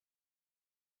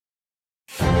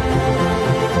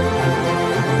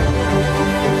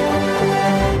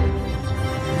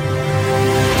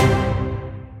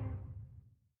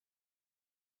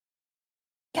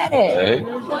got it. Hey.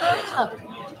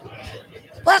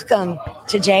 Welcome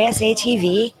to JSA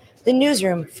TV, the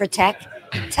newsroom for tech,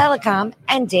 telecom,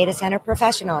 and data center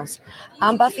professionals.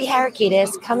 I'm Buffy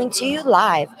Harakitis, coming to you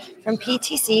live from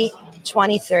PTC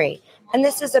 23. And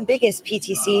this is the biggest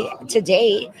PTC to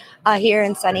date here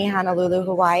in sunny Honolulu,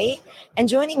 Hawaii. And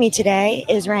joining me today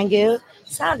is Rangu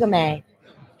Salgame.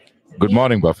 Good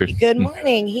morning, Buffy. Good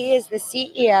morning. He is the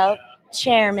CEO,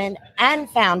 chairman, and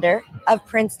founder of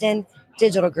Princeton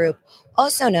Digital Group,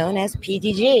 also known as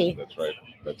PDG.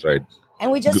 That's right.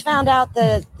 And we just found out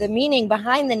the meaning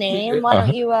behind the name. Why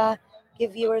don't you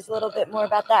give viewers a little bit more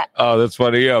about that? Oh, that's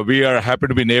funny. Yeah, we are happy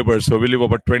to be neighbors. So we live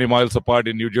about 20 miles apart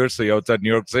in New Jersey, outside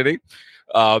New York City.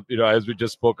 As we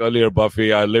just spoke earlier,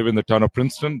 Buffy, I live in the town of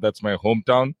Princeton. That's my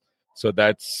hometown. So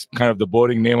that's kind of the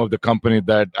boring name of the company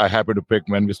that I happened to pick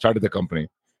when we started the company.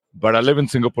 But I live in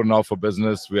Singapore now for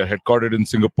business. We are headquartered in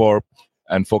Singapore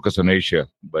and focus on Asia.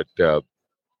 But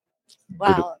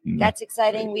wow, that's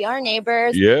exciting. We are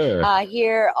neighbors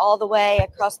here all the way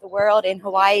across the world in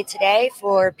Hawaii today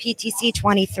for PTC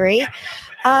 23.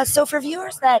 So for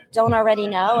viewers that don't already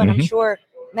know, and I'm sure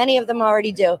many of them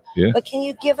already do, but can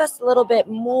you give us a little bit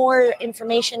more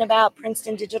information about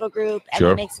Princeton Digital Group and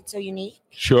what makes it so unique?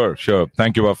 Sure.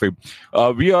 Thank you, Buffy.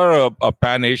 We are a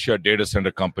Pan-Asia data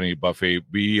center company, Buffy.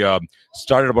 We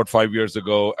started about 5 years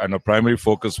ago, and our primary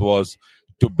focus was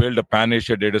to build a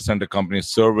Pan-Asia data center company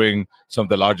serving some of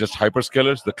the largest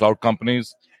hyperscalers, the cloud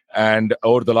companies. And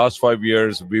over the last 5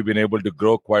 years, we've been able to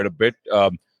grow quite a bit.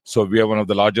 So we have one of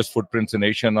the largest footprints in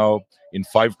Asia now, in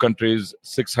 5 countries,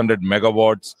 600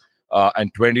 megawatts,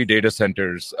 and 20 data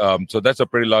centers. So that's a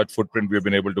pretty large footprint we've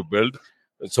been able to build.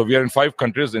 So we are in 5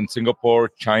 countries, in Singapore,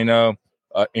 China,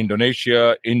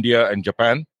 Indonesia, India, and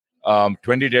Japan.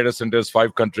 20 data centers,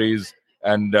 5 countries,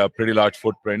 and a pretty large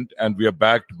footprint. And we are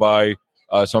backed by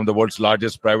some of the world's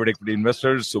largest private equity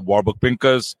investors, Warburg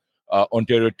Pincus,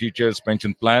 Ontario Teachers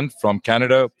Pension Plan from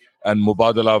Canada, and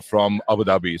Mubadala from Abu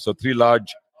Dhabi. So 3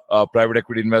 large private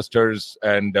equity investors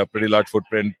and a pretty large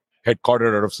footprint,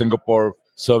 headquartered out of Singapore,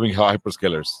 serving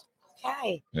hyperscalers.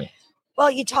 Okay. Yeah. Well,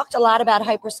 you talked a lot about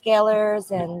hyperscalers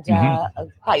and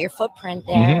about your footprint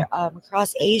there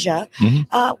across Asia.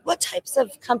 What types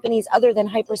of companies, other than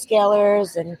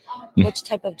hyperscalers, and which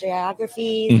type of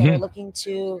geographies that are looking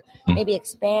to maybe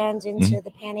expand into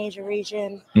the Pan-Asia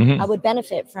region would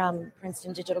benefit from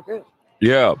Princeton Digital Group?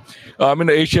 Yeah.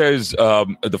 Asia is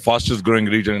the fastest growing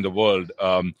region in the world,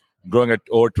 growing at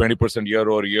over 20% year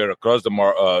over year across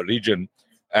the region.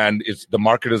 And the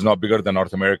market is now bigger than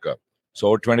North America. So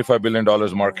over $25 billion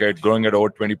market, growing at over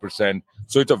 20%.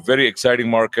 So it's a very exciting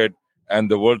market.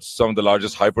 And the world's some of the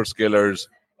largest hyperscalers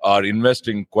are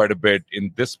investing quite a bit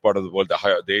in this part of the world,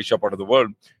 the Asia part of the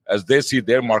world, as they see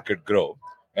their market grow.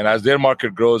 And as their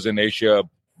market grows in Asia,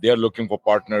 they are looking for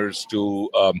partners to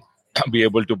be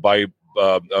able to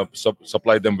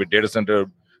supply them with data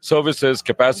center services,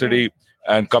 capacity,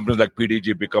 and companies like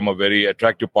PDG become a very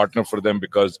attractive partner for them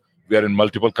because we are in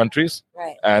multiple countries.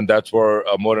 Right. And that's where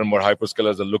more and more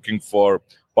hyperscalers are looking for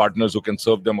partners who can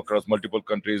serve them across multiple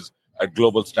countries at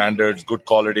global standards, good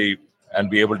quality, and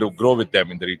be able to grow with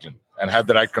them in the region and have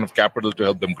the right kind of capital to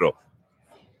help them grow.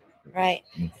 Right.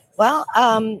 Well,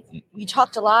 you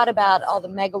talked a lot about all the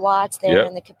megawatts there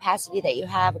and the capacity that you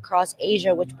have across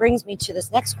Asia, which brings me to this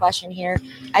next question here.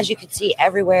 As you can see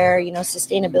everywhere,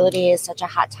 sustainability is such a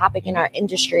hot topic in our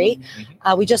industry.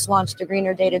 We just launched the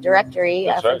Greener Data Directory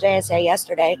from JSA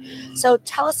yesterday. So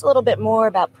tell us a little bit more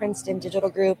about Princeton Digital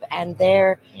Group and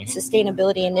their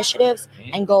sustainability initiatives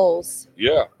and goals.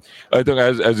 Yeah, I think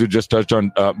as you just touched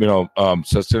on,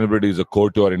 sustainability is a core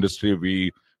to our industry.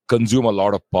 We consume a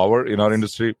lot of power in our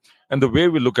industry. And the way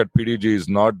we look at PDG is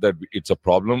not that it's a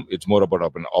problem, it's more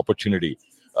about an opportunity.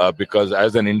 Because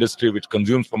as an industry which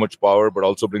consumes so much power, but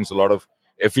also brings a lot of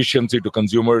efficiency to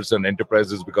consumers and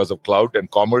enterprises because of cloud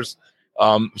and commerce.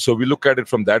 So we look at it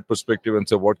from that perspective and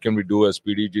say, what can we do as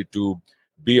PDG to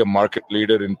be a market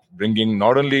leader in bringing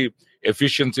not only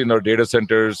efficiency in our data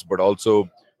centers, but also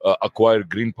acquire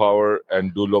green power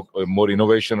and do more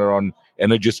innovation around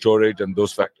energy storage and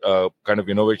those kind of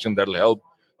innovation that will help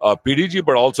PDG,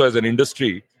 but also as an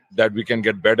industry that we can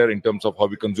get better in terms of how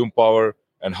we consume power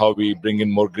and how we bring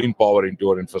in more green power into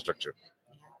our infrastructure.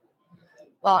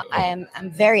 Well, I'm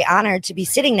very honored to be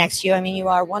sitting next to you. I mean, you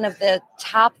are one of the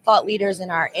top thought leaders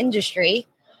in our industry.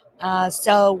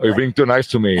 You're being too nice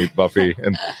to me, Buffy.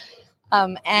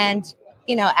 And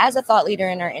as a thought leader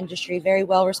in our industry, very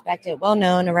well respected, well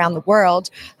known around the world,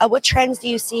 what trends do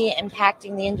you see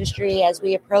impacting the industry as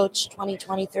we approach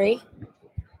 2023?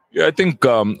 Yeah, I think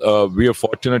we are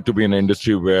fortunate to be in an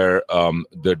industry where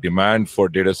the demand for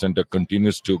data center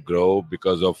continues to grow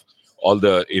because of all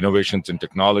the innovations in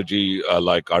technology,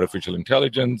 like artificial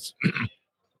intelligence,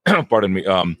 pardon me,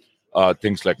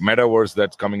 things like metaverse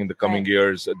that's coming in the coming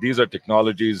years. These are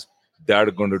technologies that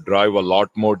are going to drive a lot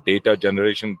more data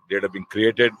generation, data being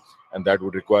created, and that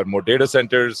would require more data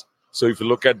centers. So if you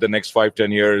look at the next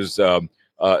 5-10 years,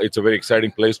 it's a very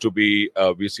exciting place to be.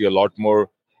 We see a lot more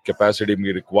capacity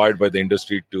being required by the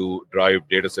industry to drive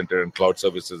data center and cloud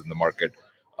services in the market.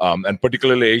 And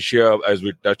particularly Asia, as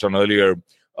we touched on earlier,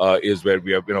 is where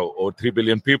we have over 3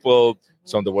 billion people,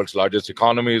 some of the world's largest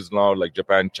economies now, like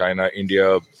Japan, China,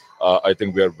 India. I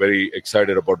think we are very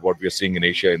excited about what we are seeing in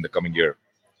Asia in the coming year.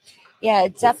 Yeah,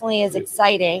 it definitely is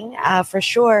exciting, for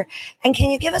sure. And can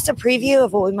you give us a preview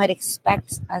of what we might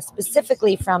expect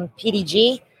specifically from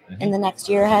PDG in the next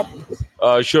year ahead?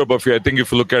 Sure, Buffy. I think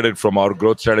if you look at it from our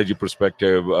growth strategy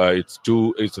perspective,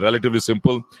 it's relatively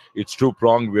simple. It's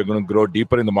two-pronged. We're going to grow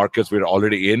deeper in the markets we're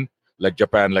already in, like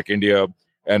Japan, like India,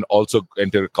 and also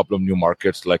enter a couple of new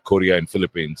markets like Korea and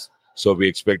Philippines. So we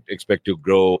expect to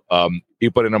grow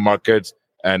deeper in the markets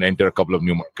and enter a couple of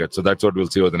new markets. So that's what we'll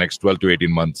see over the next 12 to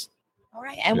 18 months. All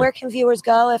right. And where can viewers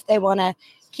go if they want to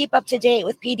keep up to date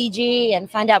with PDG and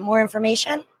find out more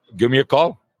information? Give me a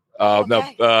call. We can go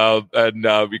to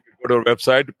our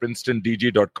website,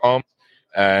 princetondg.com,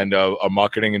 and our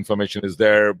marketing information is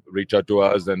there. Reach out to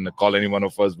us and call any one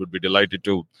of us. We'd be delighted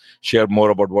to share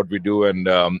more about what we do and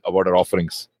about our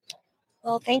offerings.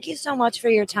 Well, thank you so much for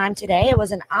your time today. It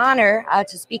was an honor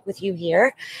to speak with you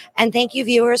here. And thank you,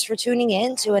 viewers, for tuning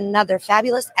in to another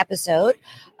fabulous episode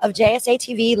of JSA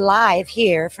TV live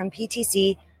here from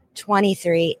PTC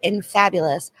 23 in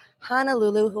fabulous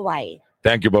Honolulu, Hawaii.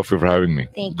 Thank you, Buffy, for having me.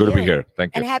 Thank you. Good to be here.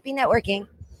 Thank you. And happy networking.